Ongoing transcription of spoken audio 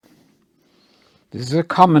This is a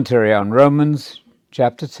commentary on Romans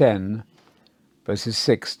chapter 10, verses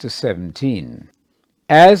 6 to 17.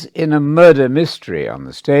 As in a murder mystery on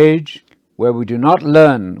the stage, where we do not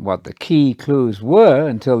learn what the key clues were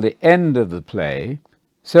until the end of the play,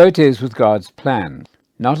 so it is with God's plan.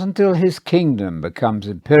 Not until his kingdom becomes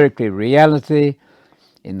empirically reality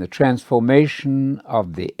in the transformation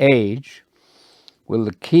of the age will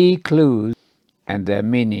the key clues and their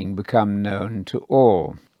meaning become known to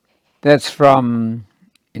all. That's from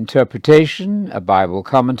Interpretation, a Bible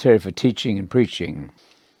commentary for teaching and preaching,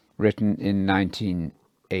 written in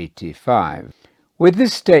 1985. With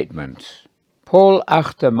this statement, Paul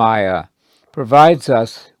Achtermeier provides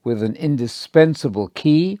us with an indispensable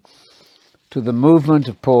key to the movement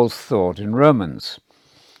of Paul's thought in Romans.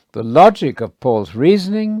 The logic of Paul's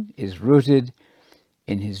reasoning is rooted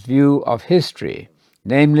in his view of history,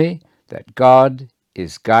 namely that God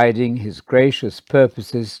is guiding his gracious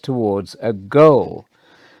purposes towards a goal,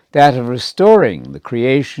 that of restoring the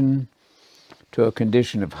creation to a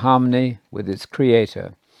condition of harmony with its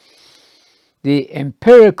creator. The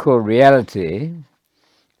empirical reality,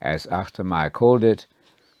 as Achtermeier called it,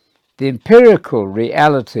 the empirical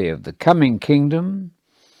reality of the coming kingdom,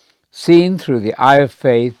 seen through the eye of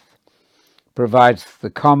faith, provides the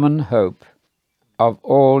common hope of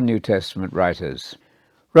all New Testament writers.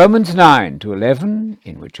 Romans 9 to 11,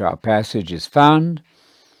 in which our passage is found,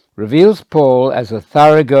 reveals Paul as a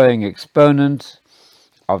thoroughgoing exponent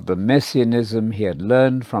of the messianism he had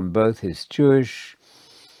learned from both his Jewish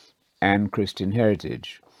and Christian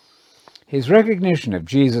heritage. His recognition of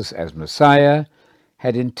Jesus as Messiah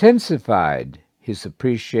had intensified his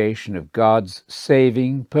appreciation of God's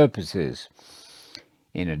saving purposes.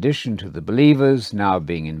 In addition to the believers now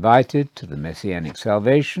being invited to the messianic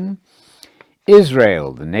salvation,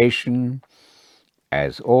 Israel, the nation,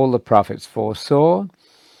 as all the prophets foresaw,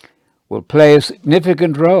 will play a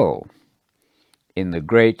significant role in the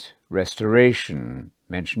great restoration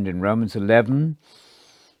mentioned in Romans 11,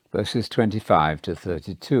 verses 25 to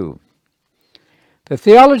 32. The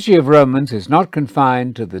theology of Romans is not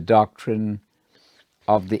confined to the doctrine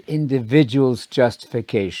of the individual's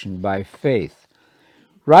justification by faith.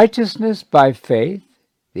 Righteousness by faith,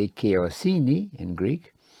 dikaiosune in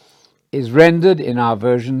Greek, is rendered in our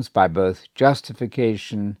versions by both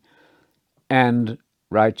justification and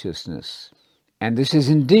righteousness. And this is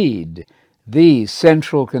indeed the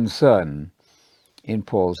central concern in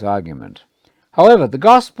Paul's argument. However, the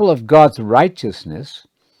gospel of God's righteousness,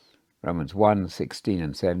 Romans 1, 16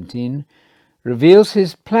 and 17, reveals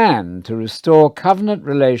his plan to restore covenant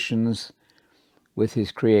relations with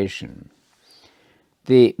his creation.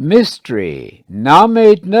 The mystery now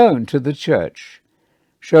made known to the church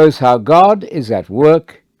shows how God is at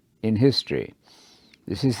work in history.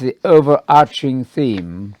 This is the overarching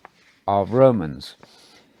theme of Romans.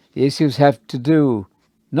 The issues have to do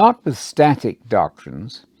not with static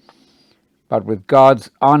doctrines, but with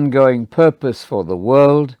God's ongoing purpose for the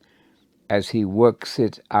world as he works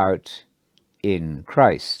it out in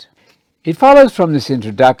Christ. It follows from this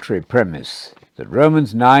introductory premise that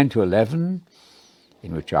Romans 9 to 11,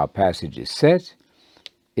 in which our passage is set,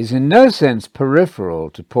 is in no sense peripheral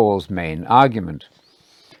to Paul's main argument.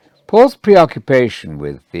 Paul's preoccupation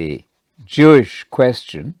with the Jewish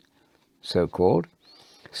question, so-called,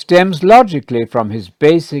 stems logically from his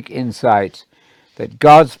basic insight that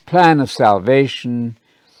God's plan of salvation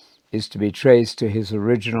is to be traced to his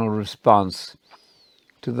original response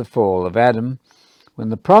to the fall of Adam, when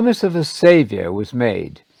the promise of a Savior was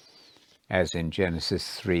made, as in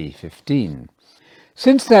Genesis 3:15.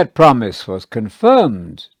 Since that promise was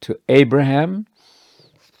confirmed to Abraham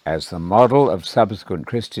as the model of subsequent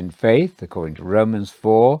Christian faith, according to Romans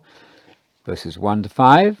 4, verses 1 to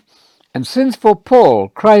 5, and since for Paul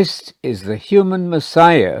Christ is the human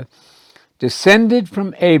Messiah, descended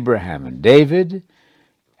from Abraham and David,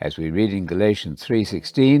 as we read in Galatians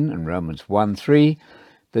 3:16 and Romans 1:3,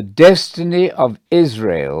 the destiny of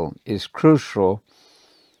Israel is crucial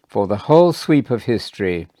for the whole sweep of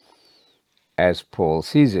history as Paul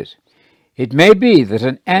sees it. It may be that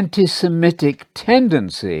an anti-Semitic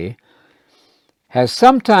tendency has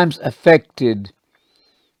sometimes affected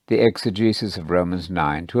the exegesis of Romans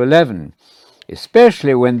 9 to 11,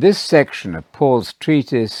 especially when this section of Paul's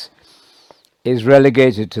treatise is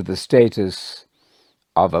relegated to the status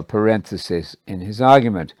of a parenthesis in his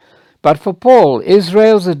argument. But for Paul,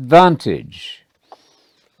 Israel's advantage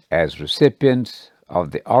as recipient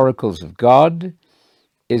of the oracles of God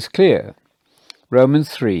is clear. Romans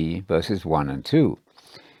 3, verses 1 and 2.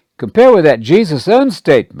 Compare with that Jesus' own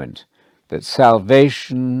statement that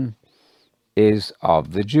salvation is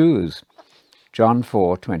of the Jews. John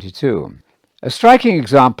 4:22. A striking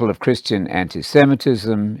example of Christian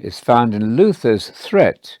anti-Semitism is found in Luther's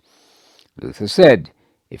threat. Luther said,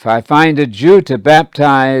 "If I find a Jew to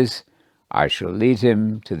baptize, I shall lead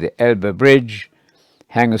him to the Elbe Bridge,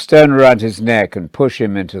 hang a stone around his neck, and push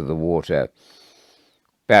him into the water,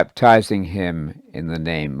 baptizing him in the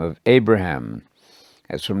name of Abraham."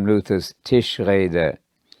 As from Luther's Tischrede,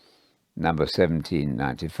 number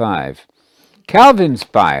 1795. Calvin's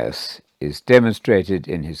bias is demonstrated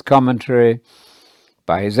in his commentary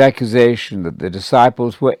by his accusation that the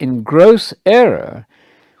disciples were in gross error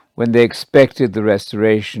when they expected the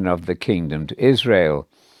restoration of the kingdom to Israel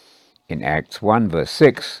in Acts 1 verse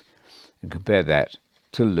 6, and compare that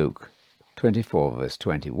to Luke 24 verse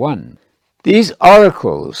 21. These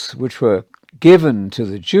oracles, which were given to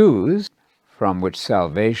the Jews, from which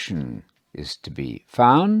salvation is to be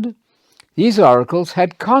found, these oracles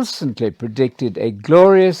had constantly predicted a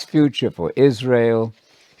glorious future for Israel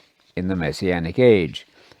in the Messianic age.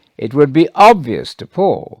 It would be obvious to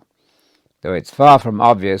Paul, though it's far from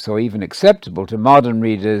obvious or even acceptable to modern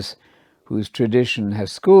readers whose tradition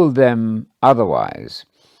has schooled them otherwise,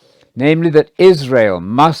 namely that Israel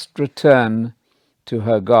must return to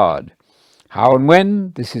her God. How and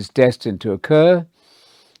when this is destined to occur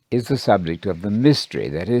is the subject of the mystery,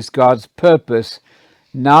 that is, God's purpose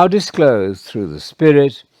now disclosed through the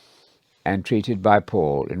Spirit and treated by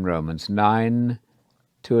Paul in Romans 9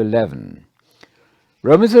 to 11.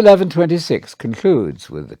 Romans 11:26 concludes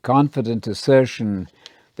with the confident assertion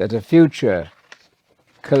that a future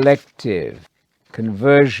collective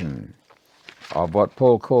conversion of what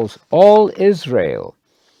Paul calls all Israel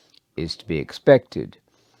is to be expected,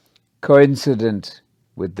 coincident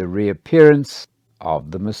with the reappearance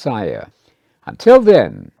of the Messiah. Until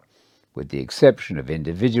then, with the exception of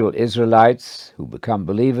individual Israelites who become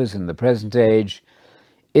believers in the present age,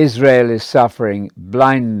 Israel is suffering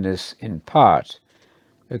blindness in part,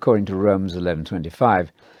 according to Romans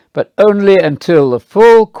 11:25, but only until the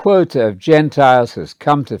full quota of Gentiles has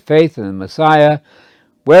come to faith in the Messiah,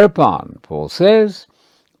 whereupon, Paul says,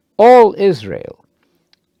 all Israel,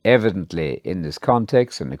 evidently in this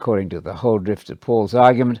context and according to the whole drift of Paul's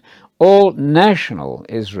argument, all national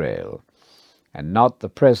Israel, and not the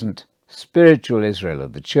present spiritual Israel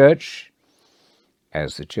of the church,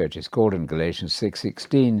 as the church is called in Galatians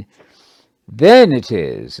 6:16, then it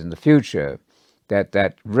is in the future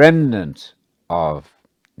that remnant of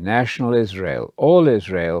national Israel, all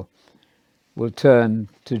Israel, will turn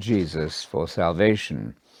to Jesus for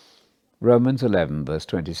salvation. Romans 11, verse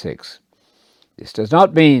 26. This does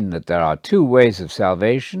not mean that there are two ways of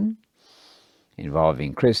salvation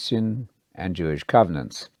involving Christian and Jewish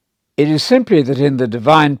covenants. It is simply that in the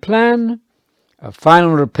divine plan, a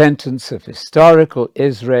final repentance of historical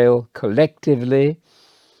Israel collectively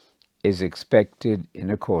is expected in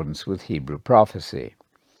accordance with Hebrew prophecy.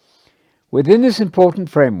 Within this important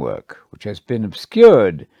framework, which has been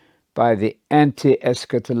obscured by the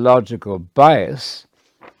anti-eschatological bias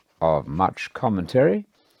of much commentary,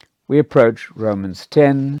 we approach Romans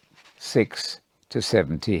 10, 6 to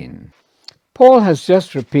 17. Paul has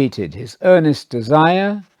just repeated his earnest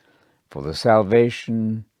desire for the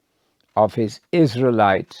salvation of his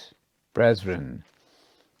Israelite brethren.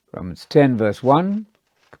 Romans 10, verse 1,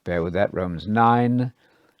 compare with that Romans 9,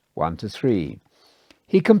 1 to 3.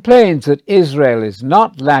 He complains that Israel is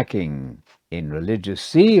not lacking in religious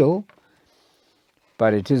zeal,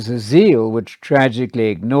 but it is a zeal which tragically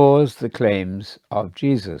ignores the claims of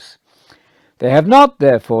Jesus. They have not,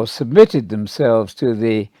 therefore, submitted themselves to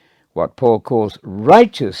the, what Paul calls,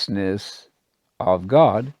 righteousness of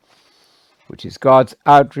God, which is God's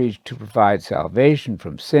outreach to provide salvation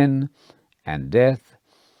from sin and death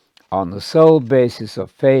on the sole basis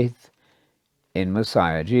of faith in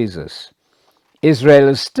Messiah Jesus. Israel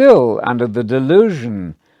is still under the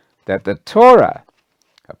delusion that the Torah,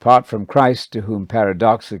 apart from Christ, to whom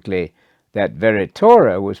paradoxically that very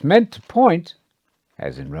Torah was meant to point,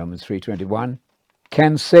 as in Romans 3:21,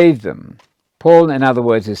 can save them. Paul, in other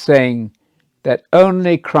words, is saying that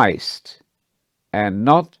only Christ, and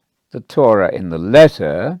not the Torah in the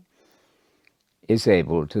letter, is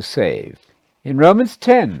able to save. In Romans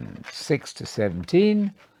 10, 6 to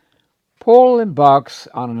 17, Paul embarks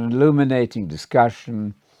on an illuminating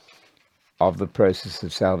discussion of the process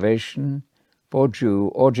of salvation for Jew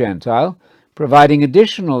or Gentile, providing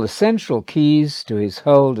additional essential keys to his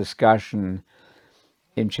whole discussion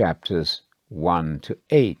in chapters 1 to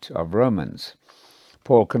 8 of Romans.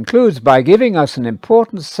 Paul concludes by giving us an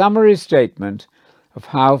important summary statement of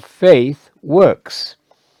how faith works.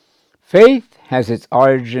 Faith has its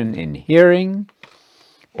origin in hearing,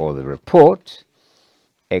 or the report,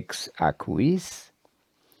 ex acuis,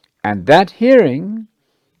 And that hearing,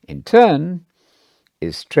 in turn,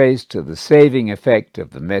 is traced to the saving effect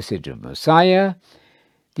of the message of Messiah,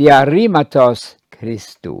 diarimatos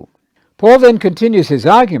Christou. Paul then continues his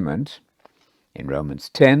argument in Romans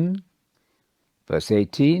 10, verse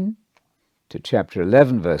 18, to chapter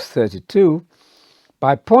 11, verse 32,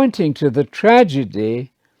 by pointing to the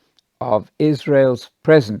tragedy of Israel's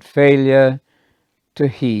present failure to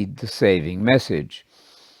heed the saving message.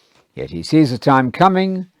 Yet he sees a time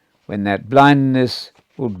coming when that blindness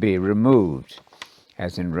will be removed,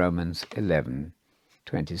 as in Romans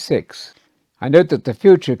 11:26. I note that the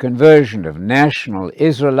future conversion of national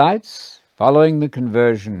Israelites, following the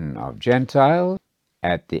conversion of Gentiles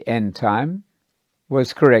at the end time,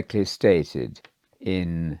 was correctly stated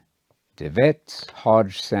in Devet,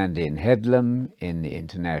 Hodge, Sandy, and Headlam in the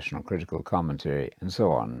International Critical Commentary, and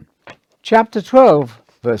so on. Chapter 12,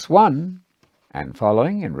 verse 1 and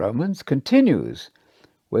following in Romans continues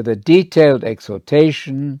with a detailed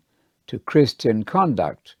exhortation to Christian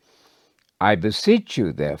conduct. I beseech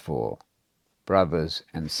you, therefore, brothers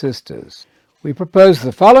and sisters. We propose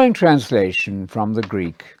the following translation from the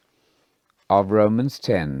Greek of Romans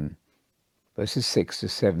 10, verses 6 to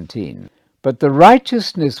 17. But the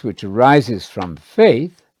righteousness which arises from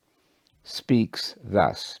faith speaks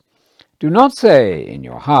thus. Do not say in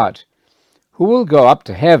your heart, who will go up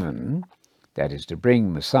to heaven, that is to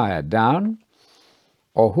bring Messiah down,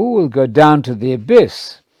 or who will go down to the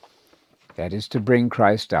abyss, that is to bring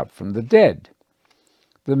Christ up from the dead.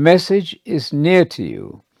 The message is near to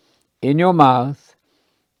you, in your mouth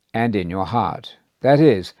and in your heart. That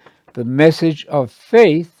is, the message of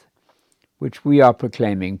faith which we are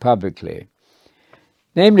proclaiming publicly.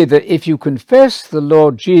 Namely, that if you confess the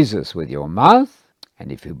Lord Jesus with your mouth,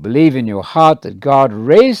 and if you believe in your heart that God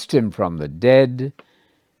raised him from the dead,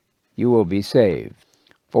 you will be saved.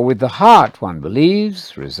 For with the heart one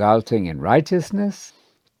believes, resulting in righteousness,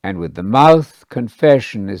 and with the mouth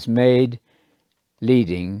confession is made,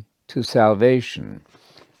 leading to salvation.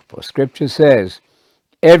 For Scripture says,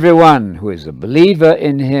 everyone who is a believer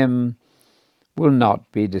in him will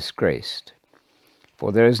not be disgraced.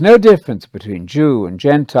 For there is no difference between Jew and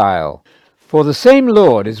Gentile, for the same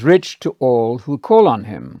Lord is rich to all who call on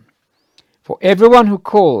him. For everyone who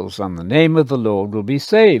calls on the name of the Lord will be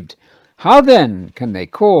saved. How then can they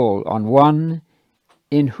call on one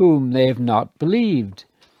in whom they have not believed?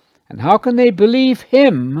 And how can they believe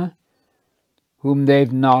him whom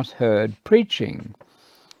they've not heard preaching?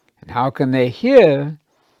 And how can they hear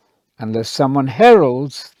unless someone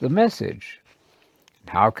heralds the message? And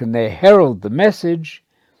how can they herald the message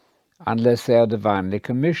unless they are divinely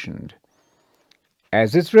commissioned?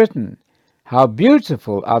 As it's written, how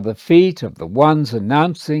beautiful are the feet of the ones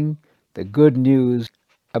announcing the good news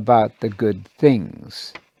about the good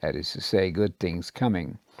things, that is to say, good things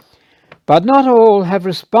coming. But not all have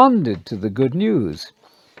responded to the good news.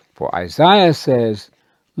 For Isaiah says,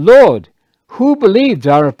 Lord, who believed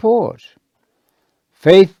our report?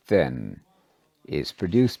 Faith, then, is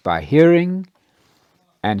produced by hearing,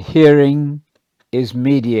 and hearing is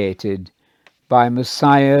mediated by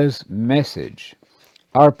Messiah's message.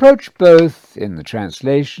 Our approach both in the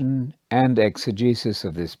translation and exegesis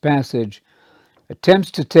of this passage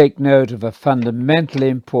attempts to take note of a fundamentally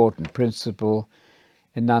important principle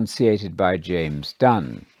enunciated by James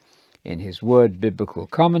Dunn in his Word Biblical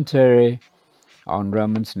Commentary on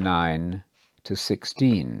Romans 9 to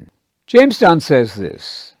 16. James Dunn says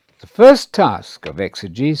this: the first task of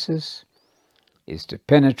exegesis is to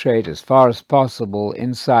penetrate as far as possible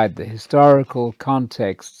inside the historical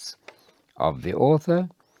contexts of the author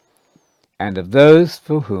and of those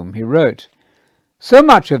for whom he wrote. So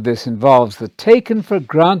much of this involves the taken for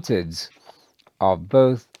granteds of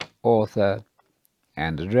both author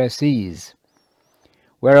and addressees.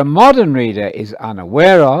 Where a modern reader is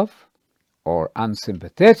unaware of or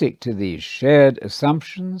unsympathetic to these shared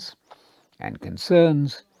assumptions and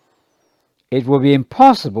concerns, it will be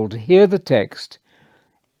impossible to hear the text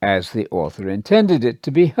as the author intended it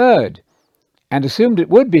to be heard and assumed it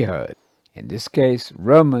would be heard. In this case,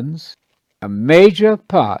 Romans, a major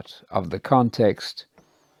part of the context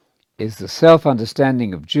is the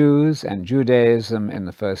self-understanding of Jews and Judaism in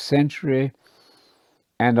the first century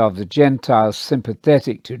and of the Gentiles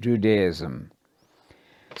sympathetic to Judaism.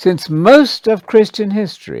 Since most of Christian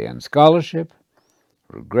history and scholarship,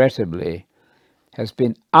 regrettably, has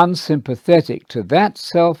been unsympathetic to that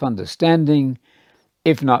self-understanding,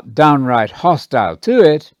 if not downright hostile to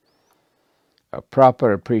it, a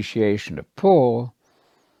proper appreciation of Paul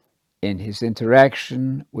in his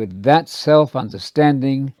interaction with that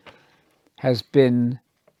self-understanding has been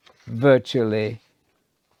virtually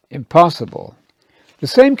impossible. The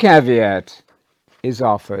same caveat is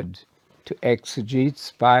offered to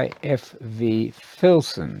exegetes by F. V.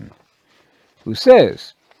 Filson, who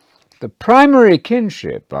says, the primary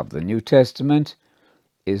kinship of the New Testament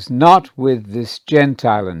is not with this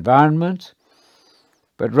Gentile environment,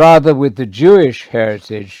 but rather with the Jewish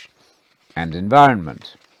heritage and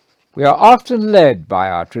environment. We are often led by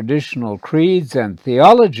our traditional creeds and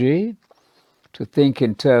theology to think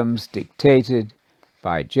in terms dictated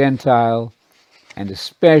by Gentile and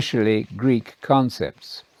especially Greek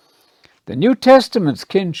concepts. The New Testament's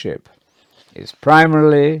kinship is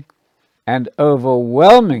primarily and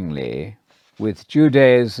overwhelmingly with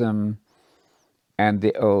Judaism and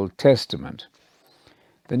the Old Testament.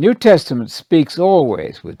 The New Testament speaks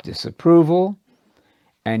always with disapproval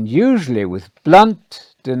and usually with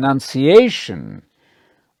blunt denunciation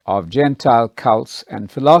of Gentile cults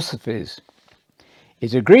and philosophies.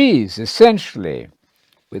 It agrees essentially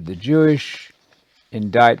with the Jewish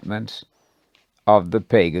indictment of the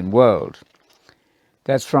pagan world.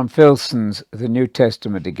 That's from Filson's The New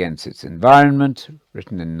Testament Against Its Environment,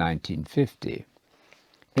 written in 1950.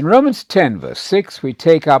 In Romans 10, verse 6, we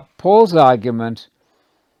take up Paul's argument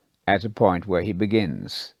at a point where he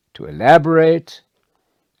begins to elaborate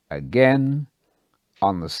again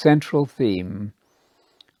on the central theme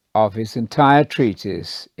of his entire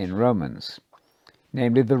treatise in Romans,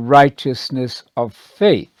 namely the righteousness of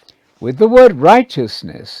faith. With the word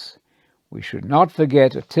righteousness, we should not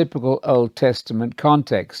forget a typical Old Testament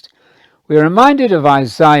context. We are reminded of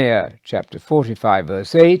Isaiah chapter 45,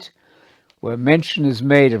 verse 8, where mention is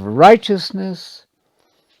made of righteousness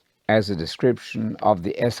as a description of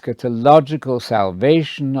the eschatological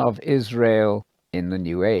salvation of Israel in the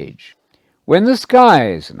New Age. When the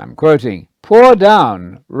skies, and I'm quoting, pour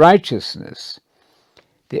down righteousness,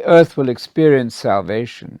 the earth will experience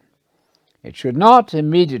salvation. It should not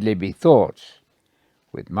immediately be thought,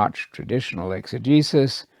 with much traditional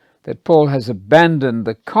exegesis, that Paul has abandoned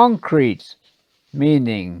the concrete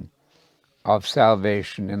meaning of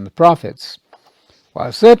salvation in the prophets.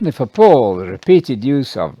 While certainly for Paul the repeated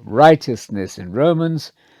use of righteousness in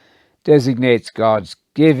Romans designates God's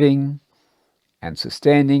giving and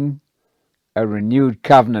sustaining a renewed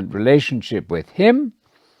covenant relationship with him,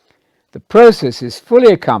 the process is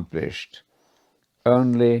fully accomplished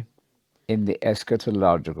only in the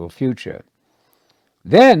eschatological future.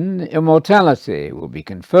 Then immortality will be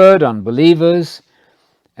conferred on believers,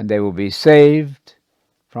 and they will be saved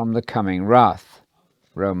from the coming wrath.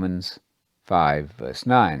 Romans 5, verse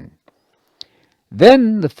 9.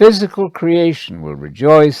 Then the physical creation will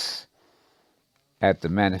rejoice at the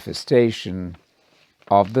manifestation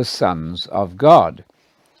of the sons of God.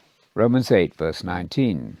 Romans 8, verse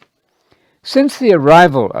 19. Since the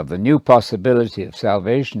arrival of the new possibility of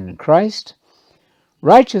salvation in Christ,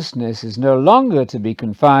 righteousness is no longer to be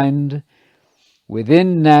confined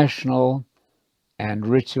within national and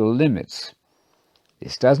ritual limits.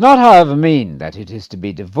 This does not, however, mean that it is to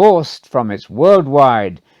be divorced from its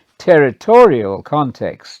worldwide territorial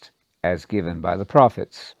context as given by the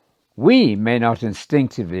prophets. We may not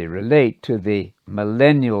instinctively relate to the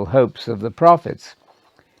millennial hopes of the prophets.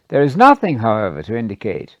 There is nothing, however, to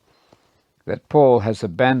indicate that Paul has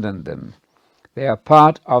abandoned them. They are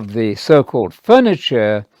part of the so-called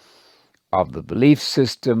furniture of the belief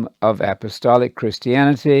system of apostolic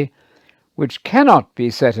Christianity, which cannot be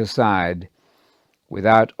set aside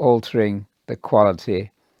without altering the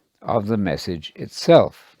quality of the message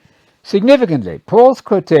itself. Significantly, Paul's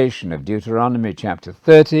quotation of Deuteronomy chapter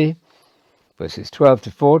 30, verses 12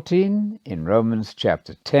 to 14, in Romans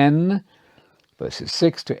chapter 10, verses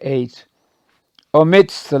 6 to 8,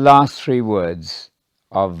 omits the last three words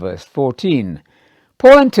of verse 14.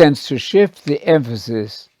 Paul intends to shift the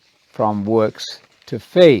emphasis from works to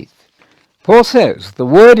faith. Paul says, the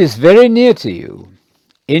word is very near to you,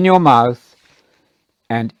 in your mouth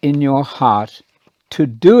and in your heart, to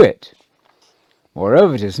do it.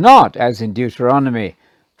 Moreover, it is not, as in Deuteronomy,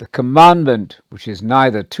 the commandment which is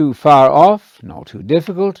neither too far off nor too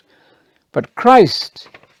difficult, but Christ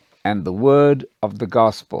and the word of the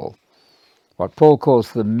gospel, what Paul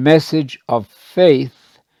calls the message of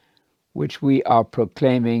faith, which we are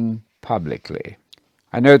proclaiming publicly.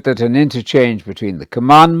 I note that an interchange between the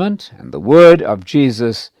commandment and the word of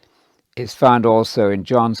Jesus is found also in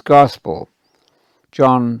John's Gospel,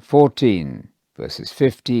 John 14, verses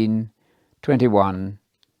 15, 21,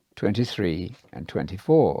 23, and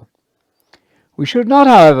 24. We should not,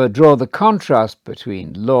 however, draw the contrast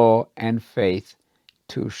between law and faith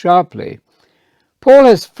too sharply. Paul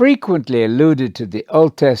has frequently alluded to the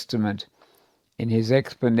Old Testament in his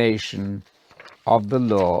explanation of the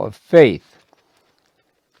law of faith.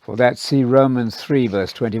 For that, see Romans 3,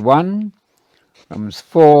 verse 21, Romans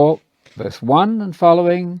 4, verse 1 and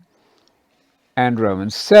following, and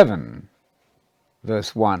Romans 7,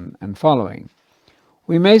 verse 1 and following.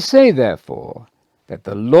 We may say, therefore, that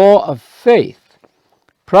the law of faith,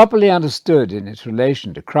 properly understood in its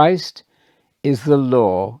relation to Christ, is the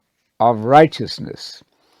law of righteousness.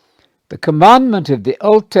 The commandment of the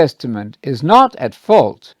Old Testament is not at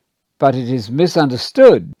fault, but it is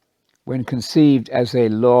misunderstood when conceived as a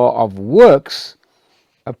law of works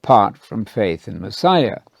apart from faith in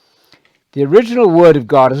Messiah. The original Word of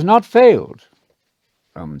God has not failed.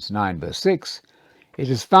 Romans 9, verse 6. It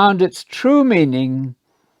has found its true meaning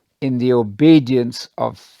in the obedience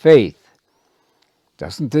of faith.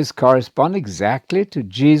 Doesn't this correspond exactly to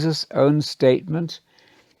Jesus' own statement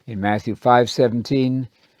in Matthew 5:17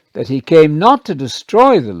 that he came not to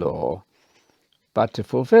destroy the law, but to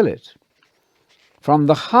fulfill it? From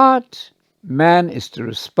the heart, man is to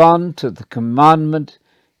respond to the commandment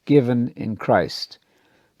given in Christ.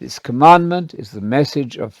 This commandment is the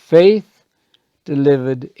message of faith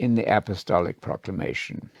delivered in the apostolic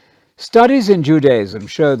proclamation. Studies in Judaism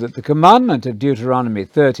show that the commandment of Deuteronomy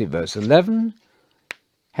 30, verse 11,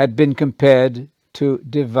 had been compared to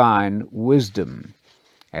divine wisdom,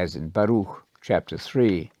 as in Baruch chapter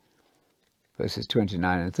 3, verses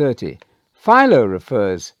 29 and 30. Philo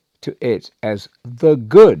refers to it as the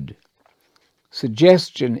good.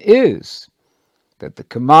 Suggestion is that the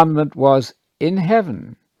commandment was in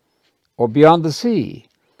heaven or beyond the sea,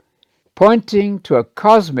 pointing to a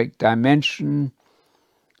cosmic dimension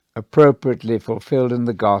appropriately fulfilled in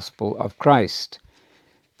the gospel of Christ.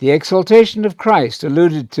 The exaltation of Christ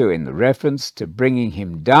alluded to in the reference to bringing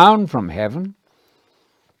him down from heaven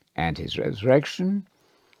and his resurrection,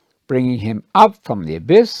 bringing him up from the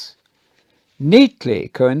abyss, neatly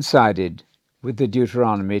coincided with the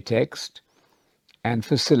Deuteronomy text and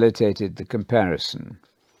facilitated the comparison.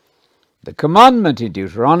 The commandment in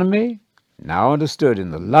Deuteronomy, now understood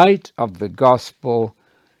in the light of the gospel,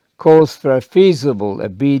 calls for a feasible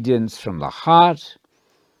obedience from the heart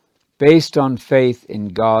based on faith in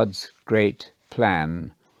God's great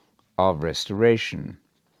plan of restoration.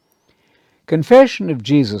 Confession of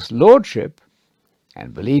Jesus' lordship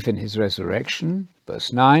and belief in his resurrection,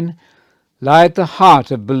 verse 9, lie at the heart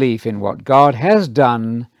of belief in what God has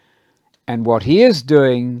done and what he is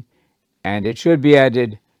doing, and it should be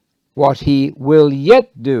added, what he will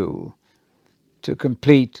yet do to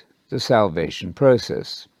complete the salvation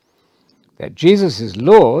process. That Jesus is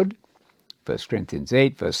Lord, 1 Corinthians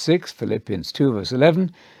 8, verse 6, Philippians 2, verse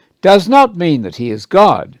 11, does not mean that he is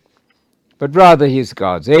God, but rather he is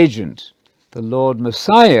God's agent, the Lord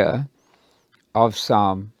Messiah of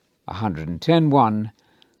Psalm 110:1,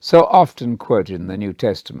 so often quoted in the New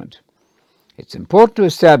Testament. It's important to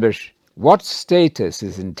establish what status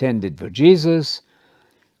is intended for Jesus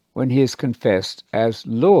when he is confessed as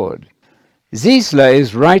Lord. Ziesler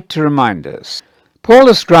is right to remind us. Paul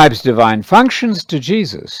ascribes divine functions to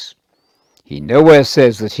Jesus. He nowhere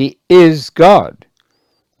says that he is God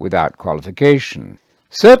without qualification.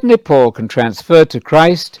 Certainly Paul can transfer to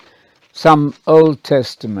Christ some Old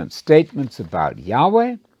Testament statements about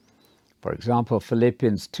Yahweh, for example,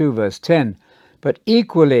 Philippians 2, verse 10, but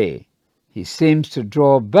equally he seems to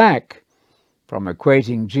draw back from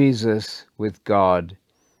equating Jesus with God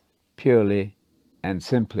purely and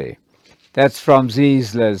simply. That's from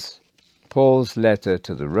Ziesler's Paul's letter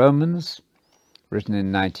to the Romans, written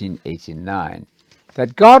in 1989.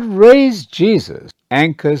 That God raised Jesus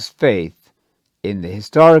anchors faith in the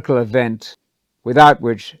historical event without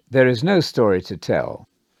which there is no story to tell,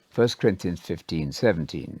 1 Corinthians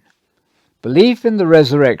 15:17. Belief in the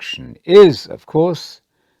resurrection is, of course,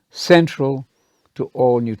 central to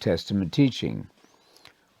all New Testament teaching.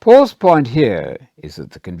 Paul's point here is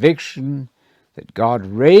that the conviction that God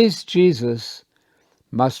raised Jesus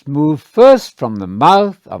must move first from the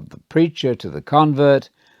mouth of the preacher to the convert,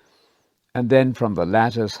 and then from the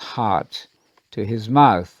latter's heart to his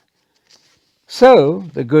mouth. So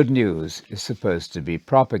the good news is supposed to be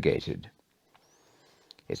propagated.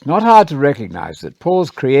 It's not hard to recognize that Paul's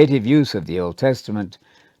creative use of the Old Testament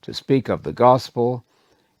to speak of the gospel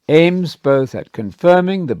aims both at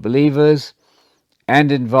confirming the believers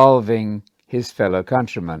and involving his fellow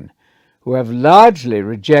countrymen, who have largely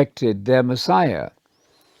rejected their Messiah.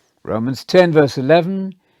 Romans 10, verse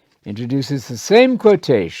 11, introduces the same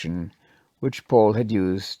quotation which Paul had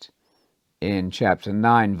used in chapter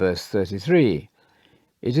 9, verse 33.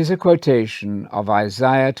 It is a quotation of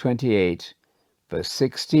Isaiah 28, verse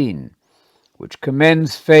 16, which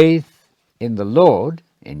commends faith in the Lord,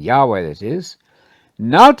 in Yahweh that is,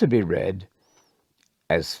 now to be read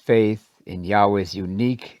as faith in Yahweh's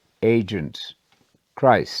unique agent,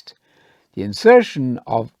 Christ. The insertion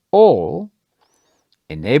of all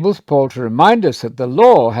enables Paul to remind us that the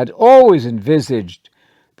law had always envisaged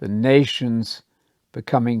the nations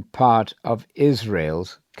becoming part of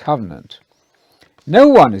Israel's covenant. No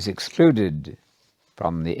one is excluded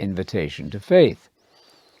from the invitation to faith.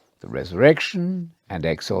 The resurrection and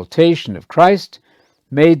exaltation of Christ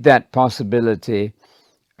made that possibility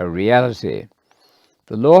a reality.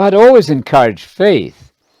 The law had always encouraged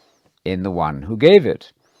faith in the one who gave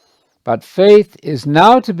it, but faith is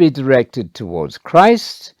now to be directed towards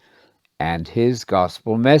Christ and his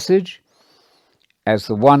gospel message as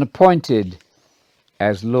the one appointed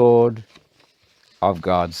as Lord of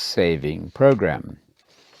God's saving program.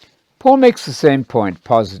 Paul makes the same point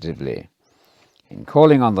positively. In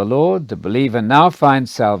calling on the Lord, the believer now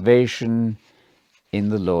finds salvation in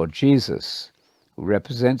the Lord Jesus, who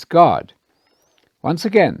represents God. Once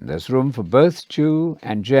again, there's room for both Jew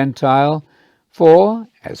and Gentile, for,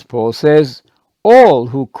 as Paul says, all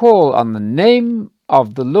who call on the name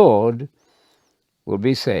of the Lord will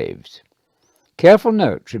be saved. Careful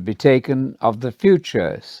note should be taken of the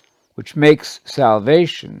futures, which makes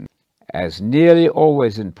salvation, as nearly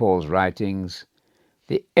always in Paul's writings,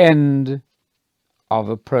 the end of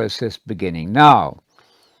a process beginning now.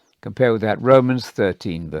 Compare with that Romans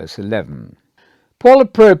 13, verse 11. Paul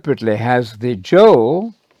appropriately has the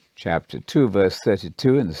Joel, chapter 2, verse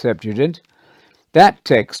 32 in the Septuagint, that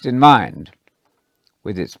text in mind,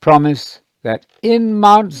 with its promise that in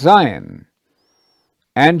Mount Zion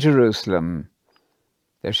and Jerusalem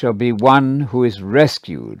there shall be one who is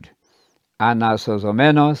rescued,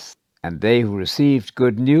 anasozomenos, and they who received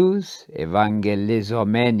good news,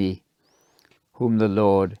 evangelizomeni, whom the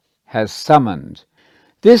Lord has summoned.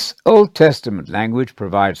 This Old Testament language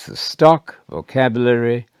provides the stock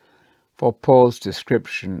vocabulary for Paul's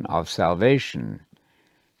description of salvation: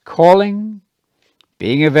 calling,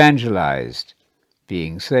 being evangelized,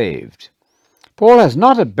 being saved. Paul has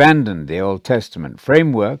not abandoned the Old Testament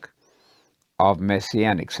framework of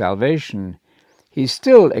messianic salvation. He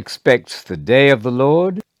still expects the day of the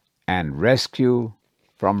Lord and rescue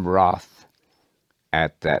from wrath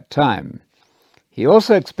at that time. He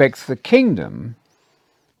also expects the kingdom,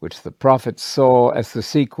 which the prophets saw as the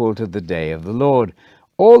sequel to the day of the Lord.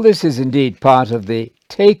 All this is indeed part of the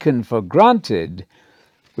taken for granted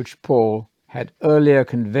which Paul had earlier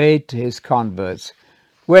conveyed to his converts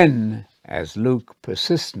when, as Luke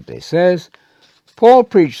persistently says, Paul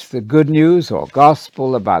preached the good news or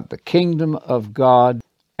gospel about the kingdom of God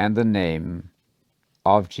and the name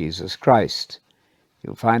of Jesus Christ.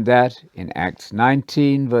 You'll find that in Acts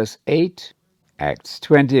 19, verse 8, Acts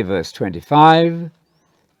 20, verse 25,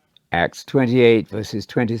 Acts 28, verses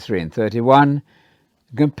 23 and 31.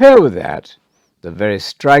 Compare with that the very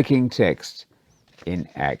striking text in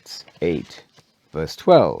Acts 8, verse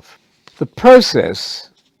 12. The process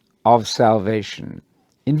of salvation.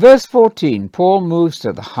 In verse 14, Paul moves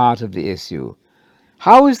to the heart of the issue.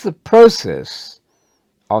 How is the process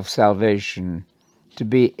of salvation to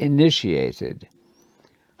be initiated?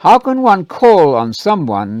 How can one call on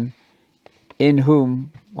someone in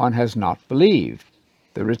whom one has not believed?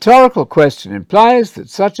 The rhetorical question implies that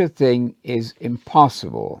such a thing is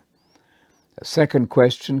impossible. A second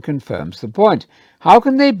question confirms the point. How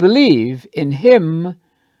can they believe in him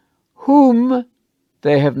whom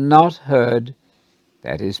they have not heard,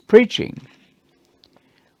 that is, preaching?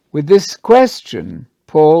 With this question,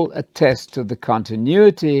 Paul attests to the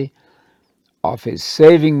continuity of his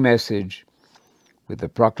saving message with the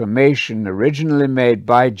proclamation originally made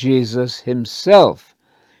by Jesus himself.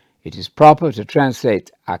 It is proper to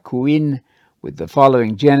translate akouin with the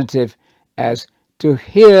following genitive as to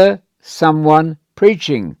hear someone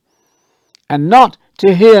preaching, and not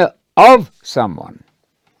to hear of someone,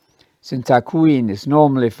 since akouin is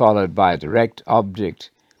normally followed by a direct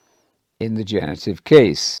object in the genitive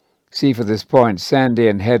case. See for this point Sandy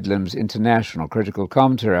and Headlam's International Critical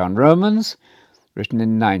Commentary on Romans, written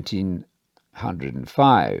in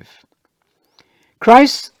 1905.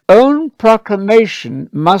 Christ's own proclamation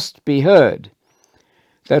must be heard.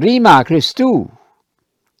 The Rhema Christou,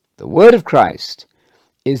 the word of Christ,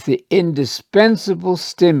 is the indispensable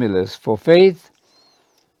stimulus for faith,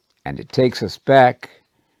 and it takes us back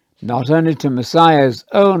not only to Messiah's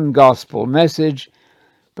own gospel message,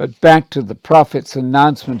 but back to the prophet's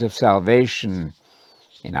announcement of salvation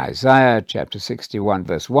in Isaiah chapter 61,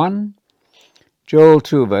 verse 1, Joel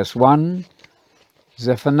 2, verse 1,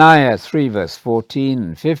 Zephaniah 3, verse 14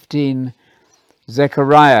 and 15,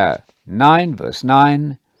 Zechariah 9, verse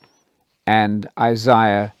 9, and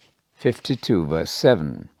Isaiah 52, verse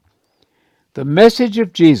 7. The message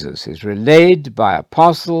of Jesus is relayed by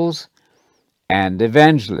apostles and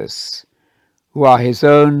evangelists, who are his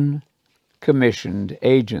own commissioned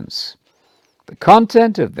agents. The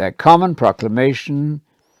content of their common proclamation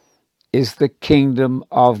is the kingdom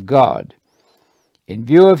of God. In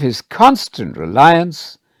view of his constant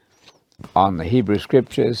reliance on the Hebrew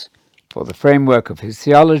Scriptures for the framework of his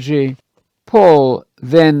theology, Paul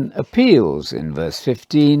then appeals in verse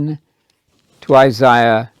 15 to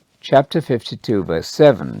Isaiah chapter 52, verse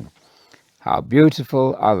 7. How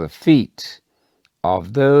beautiful are the feet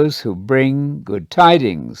of those who bring good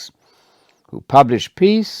tidings, who publish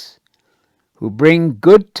peace, who bring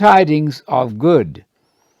good tidings of good,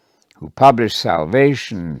 who publish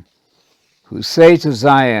salvation, who say to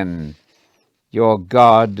Zion, your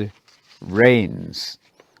God reigns,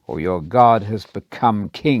 or your God has become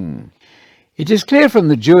king. It is clear from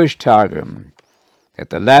the Jewish Targum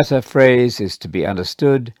that the latter phrase is to be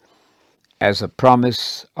understood as a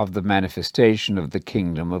promise of the manifestation of the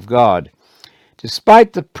kingdom of God.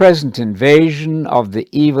 Despite the present invasion of the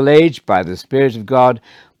evil age by the Spirit of God,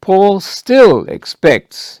 Paul still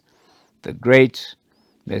expects the great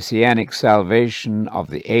messianic salvation of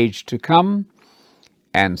the age to come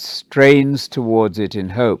and strains towards it in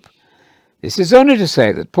hope. This is only to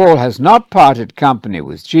say that Paul has not parted company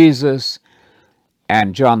with Jesus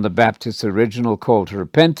and John the Baptist's original call to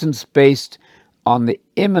repentance based on the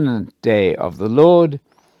imminent day of the Lord,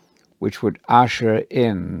 which would usher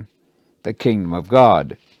in the kingdom of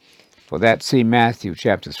God. For that, see Matthew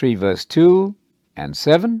chapter 3, verse 2 and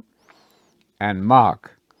 7, and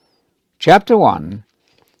Mark chapter 1,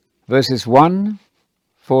 verses 1,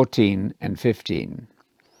 14, and 15.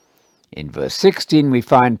 In verse 16, we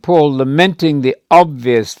find Paul lamenting the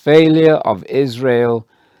obvious failure of Israel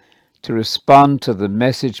to respond to the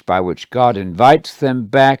message by which God invites them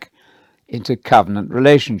back into covenant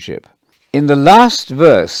relationship. In the last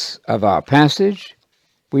verse of our passage,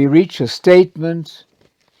 we reach a statement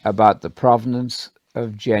about the provenance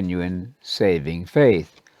of genuine saving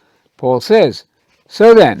faith. Paul says,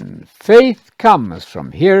 so then, faith comes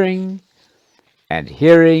from hearing, and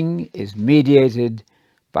hearing is mediated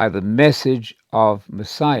by the message of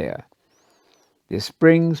Messiah. This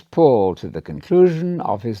brings Paul to the conclusion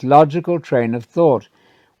of his logical train of thought.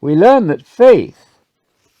 We learn that faith,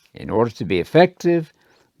 in order to be effective,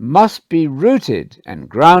 must be rooted and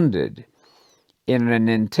grounded in an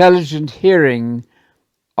intelligent hearing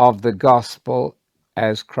of the gospel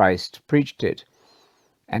as Christ preached it,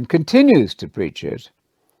 and continues to preach it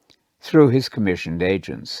through his commissioned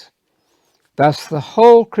agents. Thus, the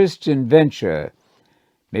whole Christian venture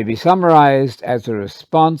may be summarized as a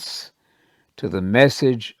response to the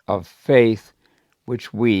message of faith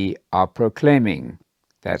which we are proclaiming.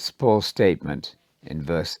 That's Paul's statement in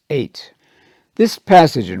verse 8. This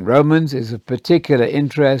passage in Romans is of particular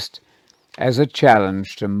interest as a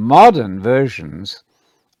challenge to modern versions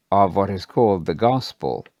of what is called the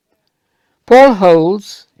gospel. Paul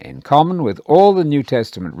holds, in common with all the New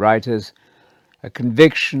Testament writers, a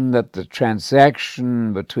conviction that the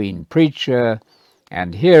transaction between preacher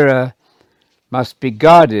and hearer must be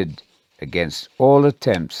guarded against all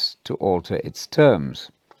attempts to alter its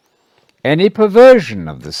terms. Any perversion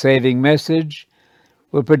of the saving message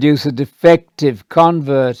will produce a defective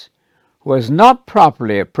convert who has not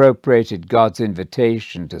properly appropriated God's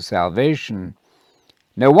invitation to salvation.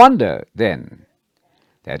 No wonder, then,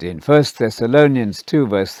 that in 1 Thessalonians 2,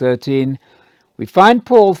 verse 13, we find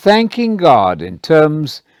Paul thanking God in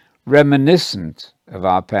terms reminiscent of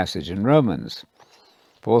our passage in Romans.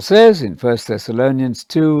 Paul says in 1 Thessalonians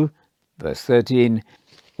 2, verse 13,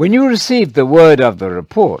 when you received the word of the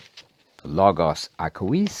report, logos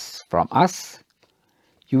akois, from us,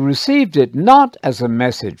 you received it not as a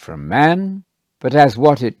message from man, but as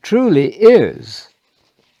what it truly is,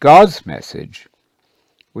 God's message,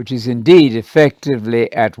 which is indeed effectively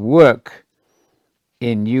at work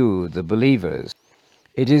in you, the believers.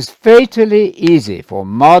 It is fatally easy for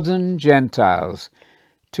modern Gentiles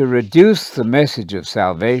to reduce the message of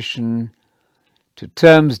salvation to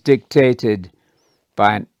terms dictated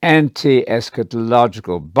by an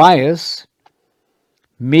anti-eschatological bias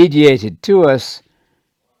mediated to us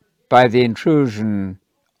by the intrusion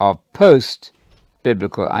of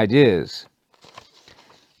post-biblical ideas.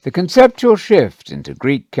 The conceptual shift into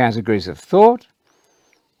Greek categories of thought,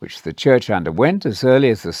 which the Church underwent as early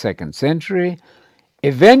as the 2nd century,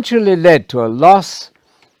 eventually led to a loss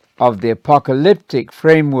of the apocalyptic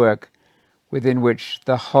framework within which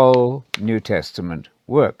the whole New Testament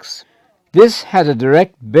works. This had a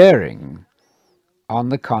direct bearing on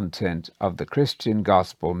the content of the Christian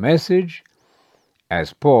gospel message,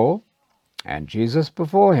 as Paul, and Jesus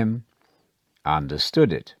before him,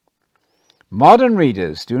 understood it. Modern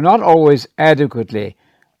readers do not always adequately,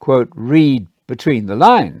 quote, read between the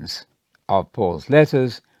lines of Paul's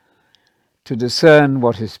letters to discern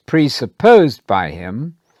what is presupposed by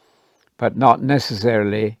him, but not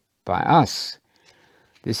necessarily by us.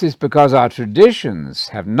 This is because our traditions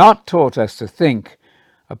have not taught us to think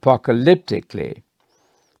apocalyptically,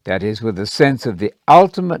 that is, with a sense of the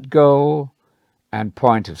ultimate goal and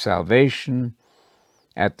point of salvation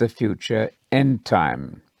at the future end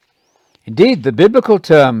time. Indeed, the biblical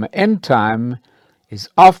term end time is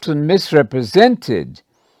often misrepresented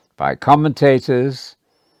by commentators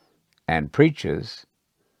and preachers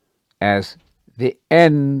as the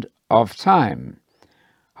end of time.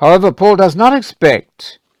 However, Paul does not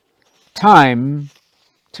expect time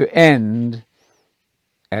to end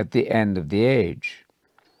at the end of the age.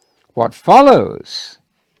 What follows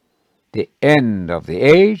the end of the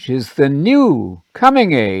age is the new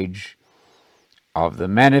coming age of the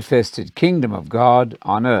manifested kingdom of God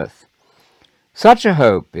on earth. Such a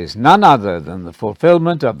hope is none other than the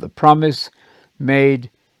fulfillment of the promise made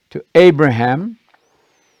to Abraham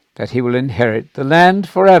that he will inherit the land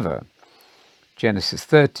forever. Genesis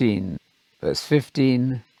 13, verse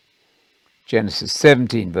 15, Genesis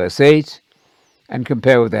 17, verse 8, and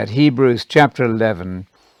compare with that Hebrews chapter 11,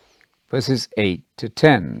 verses 8 to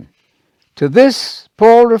 10. To this,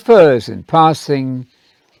 Paul refers in passing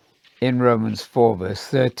in Romans 4, verse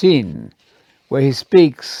 13, where he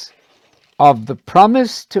speaks of the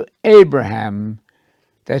promise to Abraham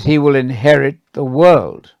that he will inherit the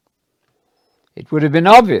world. It would have been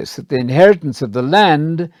obvious that the inheritance of the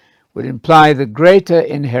land would imply the greater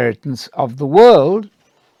inheritance of the world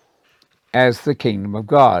as the kingdom of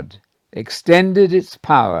God extended its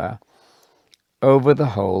power over the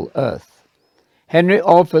whole earth. Henry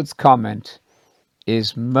Alford's comment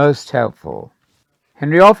is most helpful.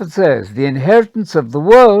 Henry Alford says, "The inheritance of the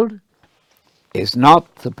world is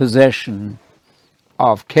not the possession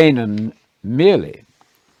of Canaan merely,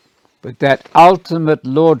 but that ultimate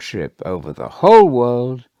lordship over the whole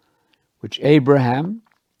world which Abraham,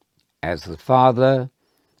 as the father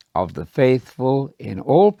of the faithful in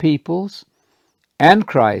all peoples, and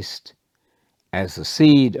Christ, as the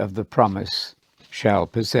seed of the promise, shall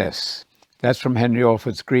possess." That's from Henry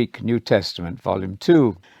Alford's Greek New Testament, Volume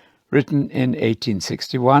 2, written in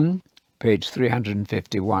 1861, page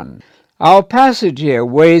 351. Our passage here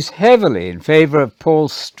weighs heavily in favor of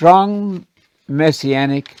Paul's strong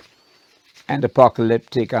messianic and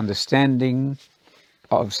apocalyptic understanding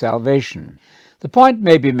of salvation. The point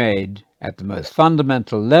may be made at the most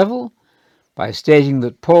fundamental level by stating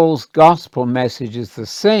that Paul's gospel message is the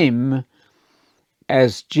same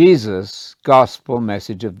as Jesus' gospel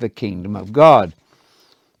message of the kingdom of God.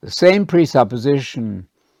 The same presupposition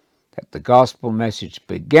that the gospel message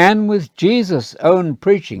began with Jesus' own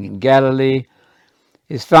preaching in Galilee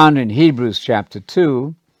is found in Hebrews chapter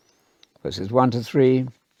 2, verses 1 to 3.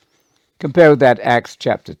 Compare with that Acts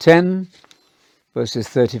chapter 10, verses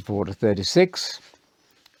 34 to 36,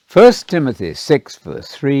 1 Timothy 6, verse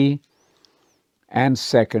 3, and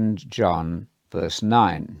 2 John, verse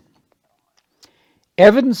 9.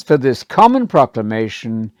 Evidence for this common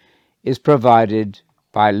proclamation is provided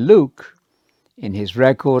by Luke in his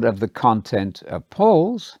record of the content of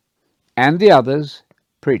Paul's and the others'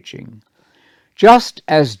 preaching. Just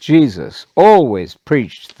as Jesus always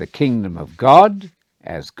preached the kingdom of God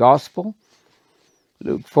as gospel,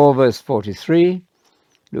 Luke 4, verse 43,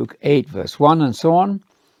 Luke 8, verse 1, and so on,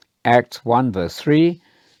 Acts 1, verse 3,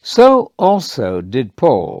 so also did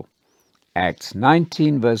Paul, Acts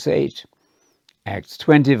 19, verse 8, Acts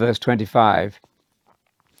 20, verse 25,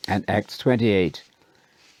 and Acts 28,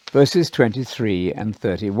 verses 23 and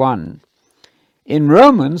 31. In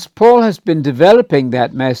Romans, Paul has been developing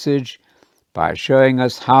that message by showing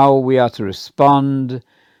us how we are to respond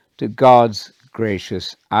to God's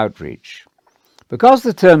gracious outreach. Because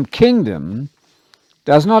the term kingdom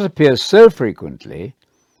does not appear so frequently,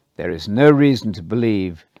 there is no reason to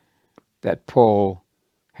believe that Paul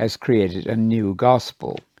has created a new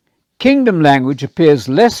gospel. Kingdom language appears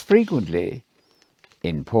less frequently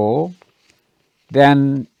in Paul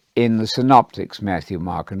than in the synoptics, Matthew,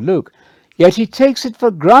 Mark, and Luke. Yet he takes it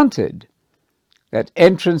for granted that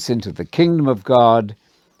entrance into the kingdom of God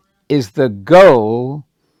is the goal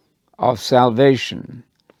of salvation,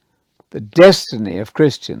 the destiny of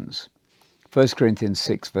Christians. 1 Corinthians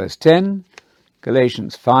 6, verse 10,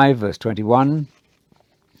 Galatians 5, verse 21,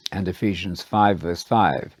 and Ephesians 5, verse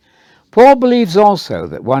 5. Paul believes also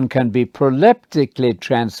that one can be proleptically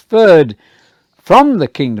transferred from the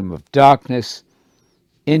kingdom of darkness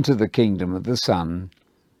into the kingdom of the Son,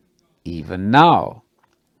 even now.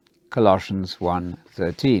 Colossians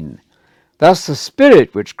 1:13. Thus the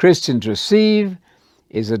Spirit which Christians receive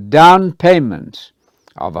is a down payment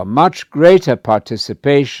of a much greater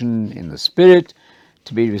participation in the Spirit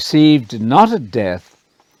to be received not at death,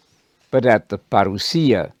 but at the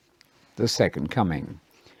parousia, the second coming.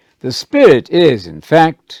 The Spirit is, in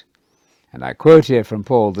fact, and I quote here from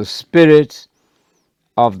Paul, the Spirit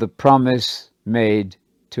of the promise made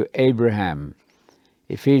to Abraham.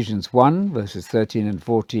 Ephesians 1, verses 13 and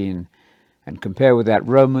 14, and compare with that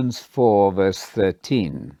Romans 4, verse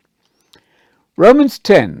 13. Romans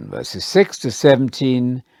 10, verses 6 to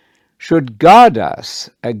 17, should guard us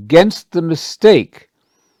against the mistake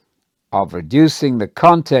of reducing the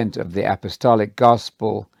content of the apostolic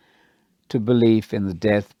gospel to belief in the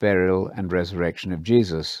death, burial, and resurrection of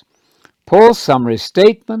Jesus. Paul's summary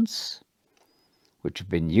statements, which have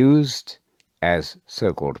been used as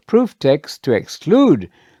so-called proof texts to exclude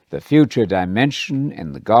the future dimension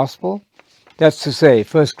in the gospel, that's to say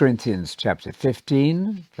 1 Corinthians chapter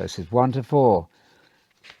 15, verses 1 to 4.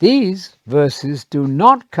 These verses do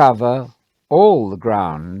not cover all the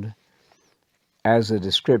ground as a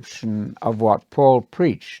description of what Paul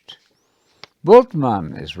preached.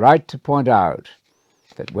 Bultmann is right to point out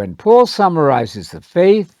that when Paul summarizes the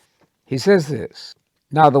faith, he says this: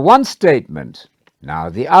 now the one statement, now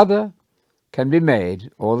the other, can be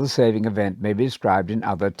made, or the saving event may be described in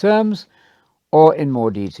other terms or in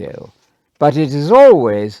more detail, but it is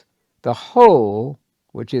always the whole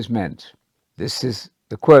which is meant. This is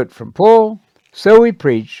the quote from Paul: so we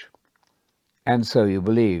preach, and so you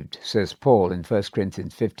believed, says Paul in 1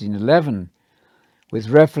 Corinthians 15:11, with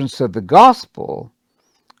reference to the gospel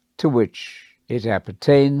to which it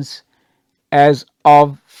appertains as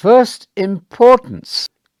of first importance,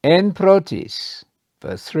 en protis,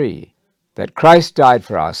 verse 3, that Christ died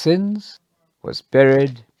for our sins, was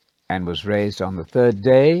buried, and was raised on the third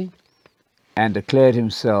day, and declared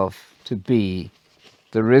himself to be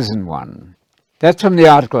the risen one. That's from the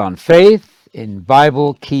article on faith in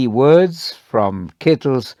Bible Key Words from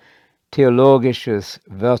Kittel's Theologisches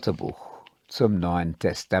Wörterbuch zum Neuen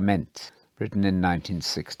Testament, written in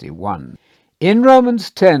 1961. In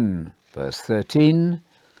Romans 10, verse 13,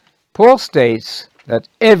 Paul states that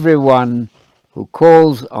everyone who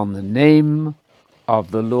calls on the name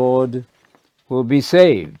of the Lord will be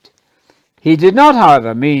saved. He did not,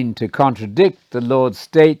 however, mean to contradict the Lord's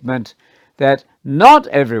statement that not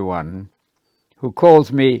everyone who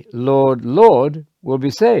calls me Lord, Lord will be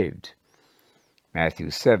saved.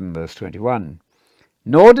 Matthew 7, verse 21.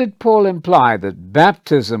 Nor did Paul imply that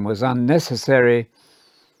baptism was unnecessary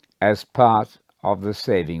as part of the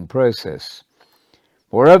saving process.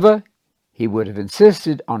 Moreover, he would have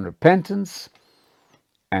insisted on repentance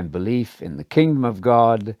and belief in the kingdom of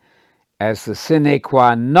God as the sine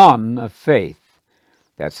qua non of faith.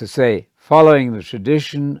 That's to say, following the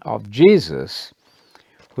tradition of Jesus,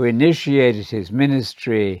 who initiated his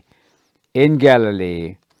ministry in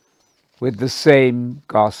Galilee with the same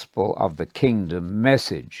gospel of the kingdom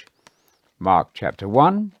message. Mark chapter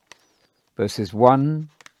 1, verses 1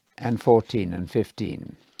 and 14 and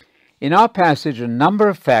 15. In our passage, a number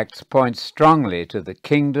of facts point strongly to the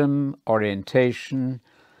kingdom orientation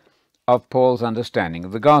of Paul's understanding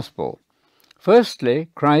of the gospel. Firstly,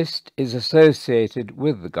 Christ is associated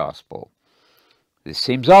with the gospel. This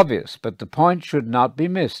seems obvious, but the point should not be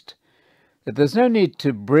missed, that there's no need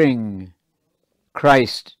to bring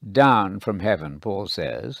Christ down from heaven, Paul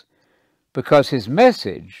says, because his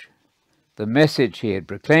message, the message he had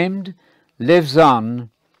proclaimed, lives on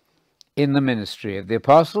in the ministry of the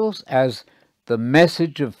apostles as the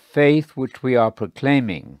message of faith which we are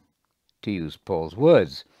proclaiming, to use Paul's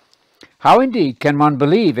words. How indeed can one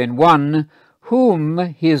believe in one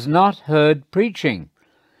whom he has not heard preaching?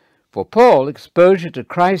 For Paul, exposure to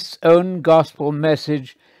Christ's own gospel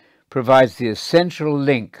message provides the essential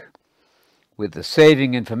link with the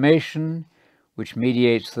saving information which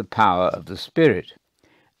mediates the power of the Spirit.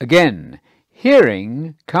 Again,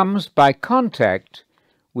 hearing comes by contact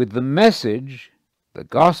with the message, the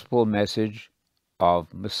gospel message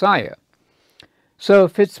of Messiah. So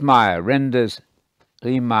Fitzmyer renders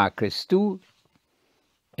Rima Christu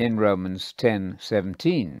in Romans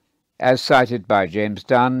 10:17, as cited by James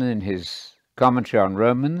Dunn in his commentary on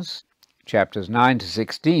Romans, chapters 9 to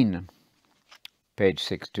 16, page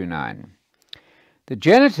 629. The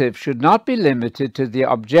genitive should not be limited to the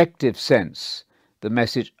objective sense, the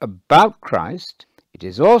message about Christ. It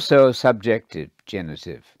is also a subjective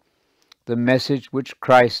genitive, the message which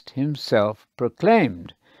Christ himself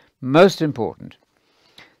proclaimed. Most important,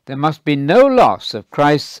 there must be no loss of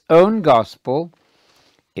Christ's own gospel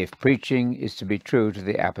if preaching is to be true to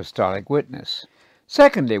the apostolic witness.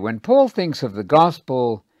 Secondly, when Paul thinks of the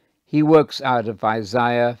gospel, he works out of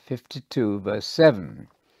Isaiah 52, verse 7.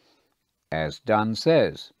 As Dunn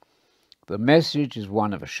says, the message is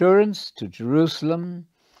one of assurance to Jerusalem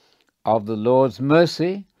of the Lord's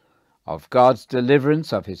mercy, of God's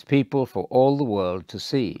deliverance of his people for all the world to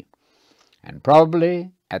see. And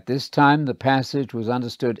probably at this time the passage was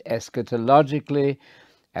understood eschatologically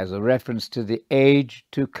as a reference to the age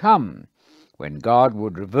to come, when God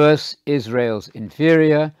would reverse Israel's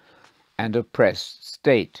inferior and oppressed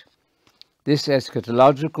state. This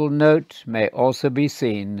eschatological note may also be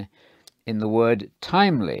seen in the word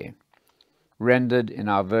timely, rendered in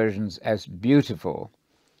our versions as beautiful,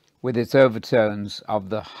 with its overtones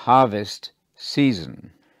of the harvest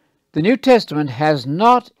season. The New Testament has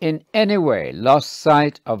not in any way lost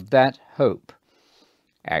sight of that hope.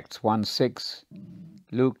 Acts 1:6,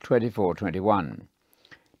 Luke 24:21.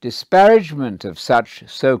 Disparagement of such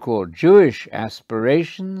so-called Jewish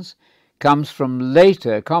aspirations comes from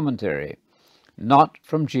later commentary, not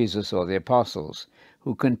from Jesus or the apostles,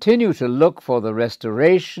 who continue to look for the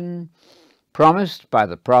restoration promised by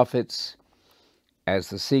the prophets as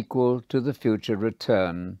the sequel to the future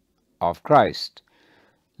return of Christ.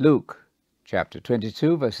 Luke chapter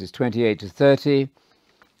 22, verses 28 to 30,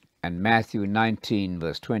 and Matthew 19,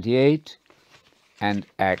 verse 28, and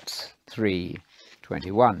Acts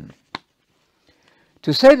 3:21.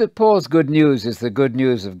 To say that Paul's good news is the good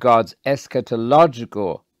news of God's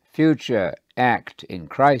eschatological future act in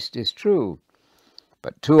Christ is true,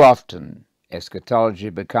 but too often eschatology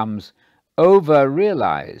becomes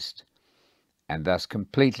over-realized and thus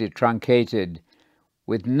completely truncated,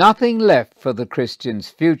 with nothing left for the Christian's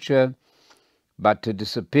future but to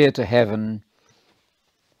disappear to heaven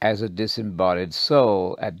as a disembodied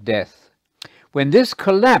soul at death. When this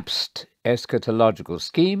collapsed eschatological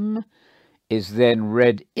scheme is then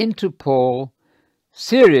read into Paul,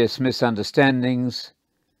 serious misunderstandings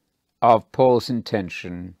of Paul's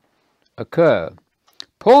intention occur.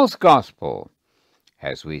 Paul's gospel,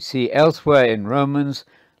 as we see elsewhere in Romans,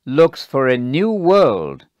 looks for a new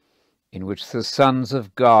world in which the sons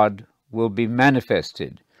of God will be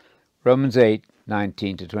manifested. Romans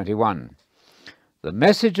 8:19 to 21. The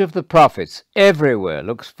message of the prophets everywhere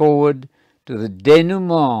looks forward to the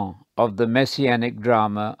denouement of the messianic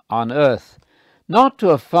drama on earth, not to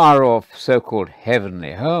a far-off so-called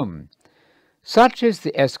heavenly home. Such is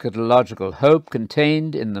the eschatological hope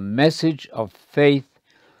contained in the message of faith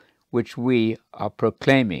which we are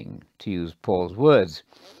proclaiming, to use Paul's words.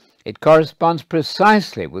 It corresponds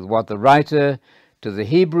precisely with what the writer to the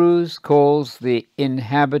Hebrews calls the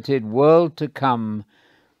inhabited world to come,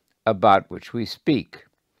 about which we speak.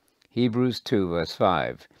 Hebrews 2, verse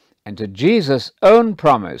 5. And to Jesus' own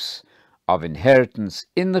promise of inheritance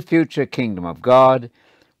in the future kingdom of God,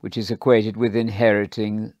 which is equated with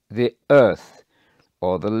inheriting the earth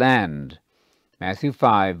or the land. Matthew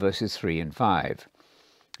 5, verses 3 and 5.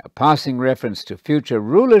 A passing reference to future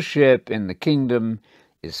rulership in the kingdom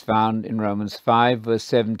is found in Romans 5, verse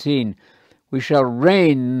 17. We shall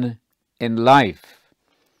reign in life,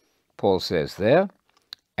 Paul says there.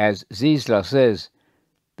 As Ziesler says,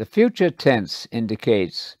 the future tense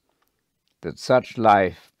indicates that such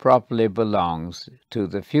life properly belongs to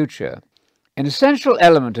the future. An essential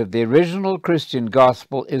element of the original Christian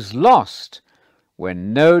gospel is lost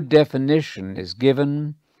when no definition is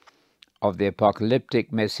given of the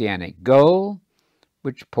apocalyptic messianic goal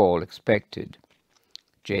which Paul expected.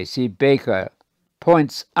 J.C. Baker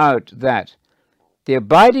points out that the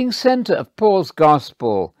abiding center of Paul's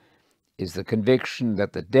gospel is the conviction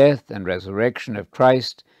that the death and resurrection of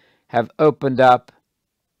Christ have opened up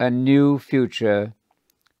a new future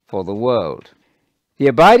for the world. The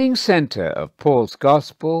abiding center of Paul's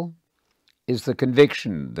gospel is the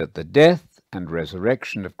conviction that the death and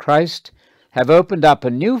resurrection of Christ have opened up a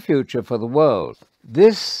new future for the world.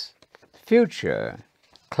 This future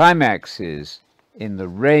climaxes in the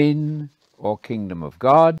reign or kingdom of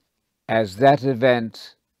God as that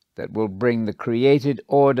event that will bring the created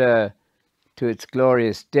order to its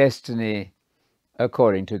glorious destiny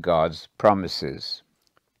according to God's promises.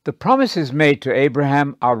 The promises made to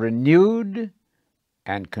Abraham are renewed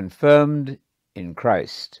and confirmed in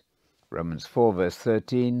Christ. Romans 4, verse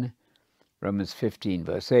 13, Romans 15,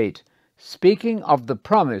 verse 8. Speaking of the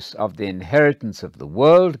promise of the inheritance of the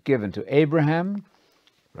world given to Abraham,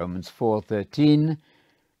 Romans 4:13,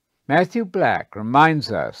 Matthew Black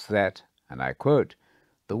reminds us that, and I quote,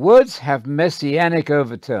 "The words have messianic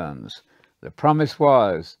overtones. The promise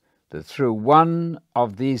was that through one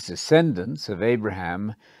of these descendants of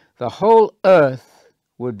Abraham, the whole earth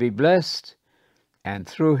would be blessed, and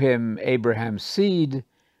through him Abraham's seed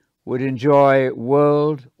would enjoy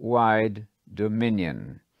worldwide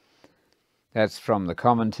dominion. That's from the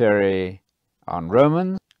commentary on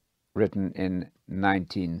Romans, written in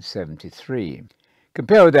 1973.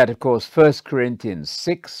 Compare with that, of course, 1 Corinthians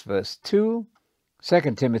 6, verse 2, 2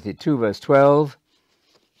 Timothy 2, verse 12,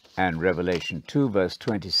 and Revelation 2, verse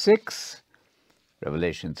 26,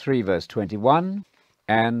 Revelation 3, verse 21,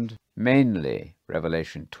 and mainly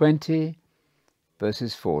Revelation 20,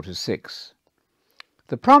 verses 4 to 6.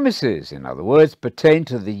 The promises, in other words, pertain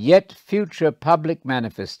to the yet future public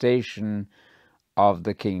manifestation of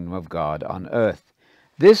the kingdom of God on earth.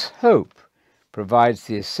 This hope provides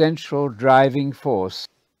the essential driving force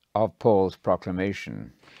of Paul's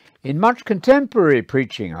proclamation. In much contemporary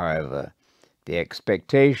preaching, however, the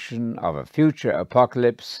expectation of a future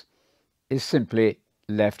apocalypse is simply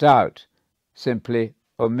left out, simply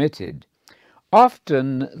omitted.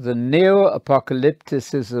 Often the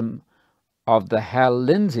neo-apocalypticism of the Hal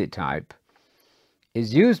Lindsey type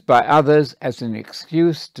is used by others as an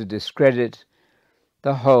excuse to discredit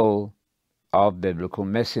the whole of biblical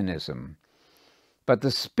messianism. But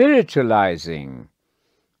the spiritualizing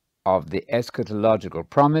of the eschatological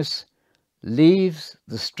promise leaves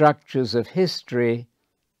the structures of history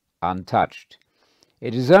untouched.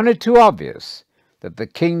 It is only too obvious that the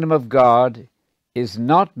kingdom of God is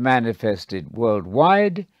not manifested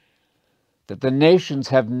worldwide, that the nations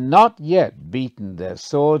have not yet beaten their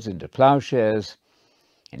swords into plowshares.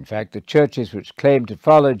 In fact, the churches which claim to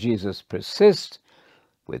follow Jesus persist,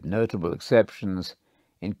 with notable exceptions,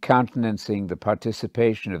 in countenancing the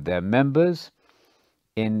participation of their members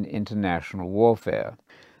in international warfare.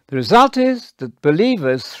 The result is that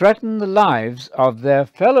believers threaten the lives of their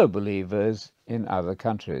fellow believers in other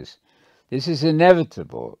countries. This is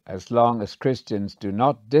inevitable as long as Christians do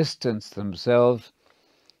not distance themselves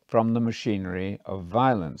from the machinery of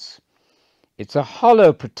violence. It's a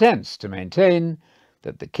hollow pretense to maintain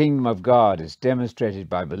that the kingdom of God is demonstrated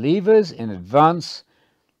by believers in advance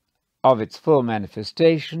of its full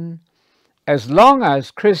manifestation, as long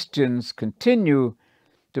as Christians continue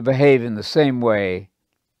to behave in the same way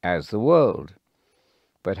as the world.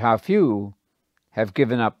 But how few have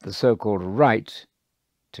given up the so-called right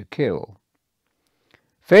to kill.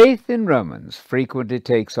 Faith in Romans frequently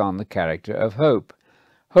takes on the character of hope.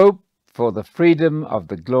 Hope for the freedom of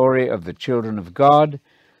the glory of the children of God,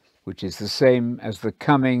 which is the same as the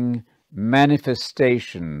coming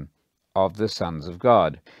manifestation of the sons of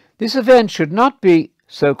God. This event should not be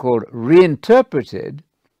so-called reinterpreted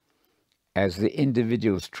as the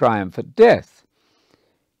individual's triumph at death.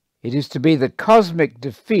 It is to be the cosmic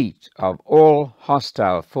defeat of all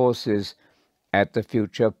hostile forces at the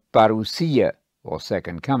future parousia, or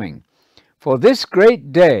second coming. For this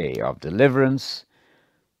great day of deliverance,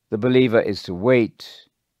 the believer is to wait,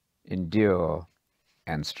 endure,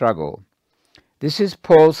 and struggle. This is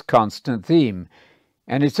Paul's constant theme,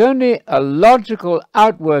 and it's only a logical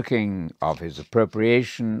outworking of his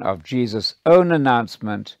appropriation of Jesus' own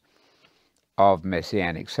announcement of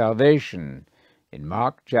messianic salvation in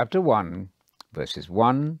Mark chapter 1, verses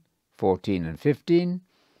 1, 14 and 15,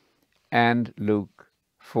 and Luke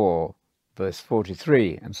 4, verse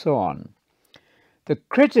 43, and so on. The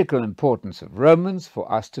critical importance of Romans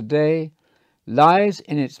for us today lies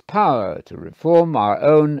in its power to reform our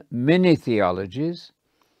own mini-theologies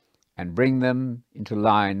and bring them into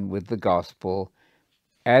line with the gospel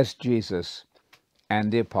as Jesus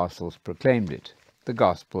and the apostles proclaimed it, the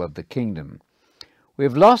gospel of the kingdom. We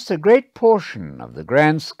have lost a great portion of the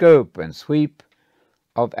grand scope and sweep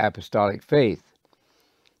of apostolic faith.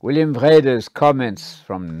 William Vrede's comments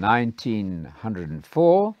from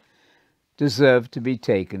 1904 deserve to be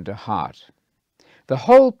taken to heart. The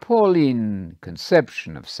whole Pauline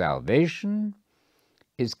conception of salvation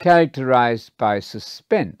is characterized by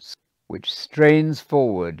suspense, which strains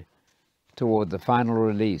forward toward the final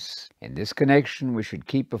release. In this connection, we should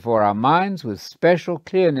keep before our minds with special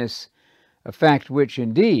clearness a fact which,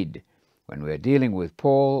 indeed, when we are dealing with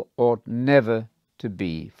Paul, ought never to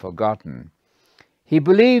be forgotten. He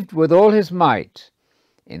believed with all his might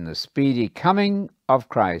in the speedy coming of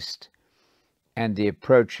Christ and the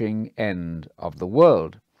approaching end of the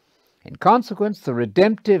world. In consequence, the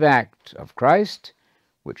redemptive act of Christ,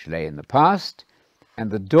 which lay in the past, and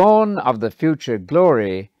the dawn of the future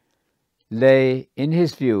glory lay, in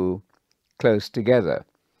his view, close together.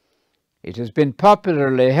 It has been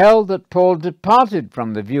popularly held that Paul departed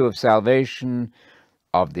from the view of salvation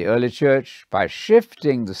of the early church by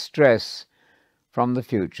shifting the stress from the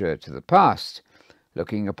future to the past,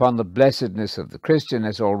 looking upon the blessedness of the Christian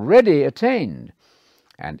as already attained,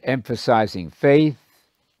 and emphasizing faith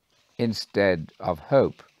instead of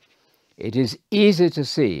hope. It is easy to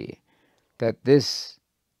see that this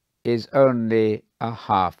is only a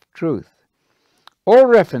half-truth. All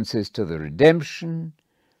references to the redemption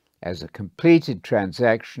as a completed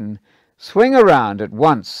transaction swing around at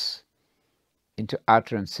once into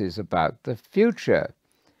utterances about the future.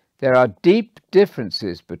 There are deep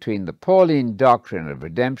differences between the Pauline doctrine of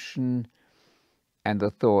redemption and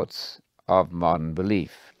the thoughts of modern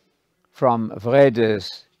belief. From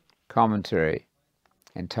Vrede's commentary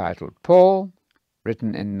entitled Paul,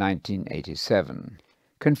 written in 1987.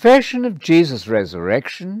 Confession of Jesus'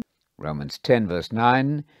 resurrection, Romans 10 verse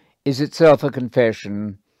 9, is itself a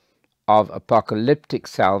confession of apocalyptic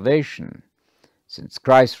salvation, since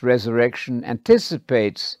Christ's resurrection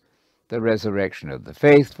anticipates the resurrection of the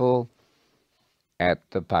faithful at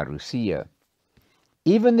the parousia.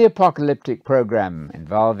 Even the apocalyptic program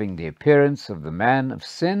involving the appearance of the man of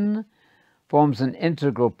sin forms an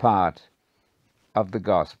integral part of the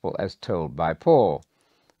gospel as told by Paul,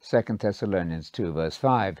 2 Thessalonians 2 verse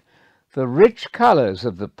 5. The rich colors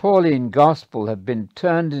of the Pauline gospel have been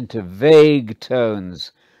turned into vague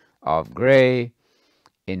tones of gray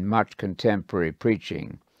in much contemporary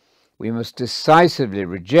preaching. We must decisively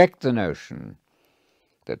reject the notion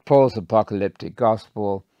that Paul's apocalyptic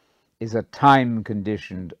gospel is a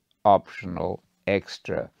time-conditioned optional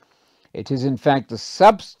extra. It is in fact the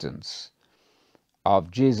substance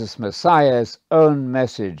of Jesus Messiah's own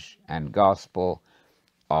message and gospel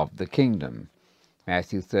of the kingdom,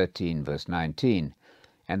 Matthew 13 verse 19,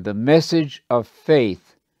 and the message of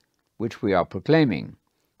faith which we are proclaiming,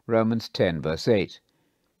 Romans 10 verse 8.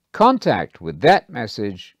 Contact with that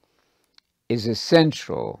message is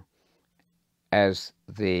essential as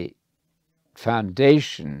the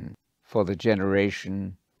foundation for the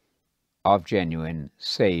generation of genuine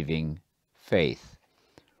saving faith.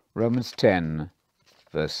 Romans 10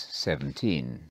 verse 17.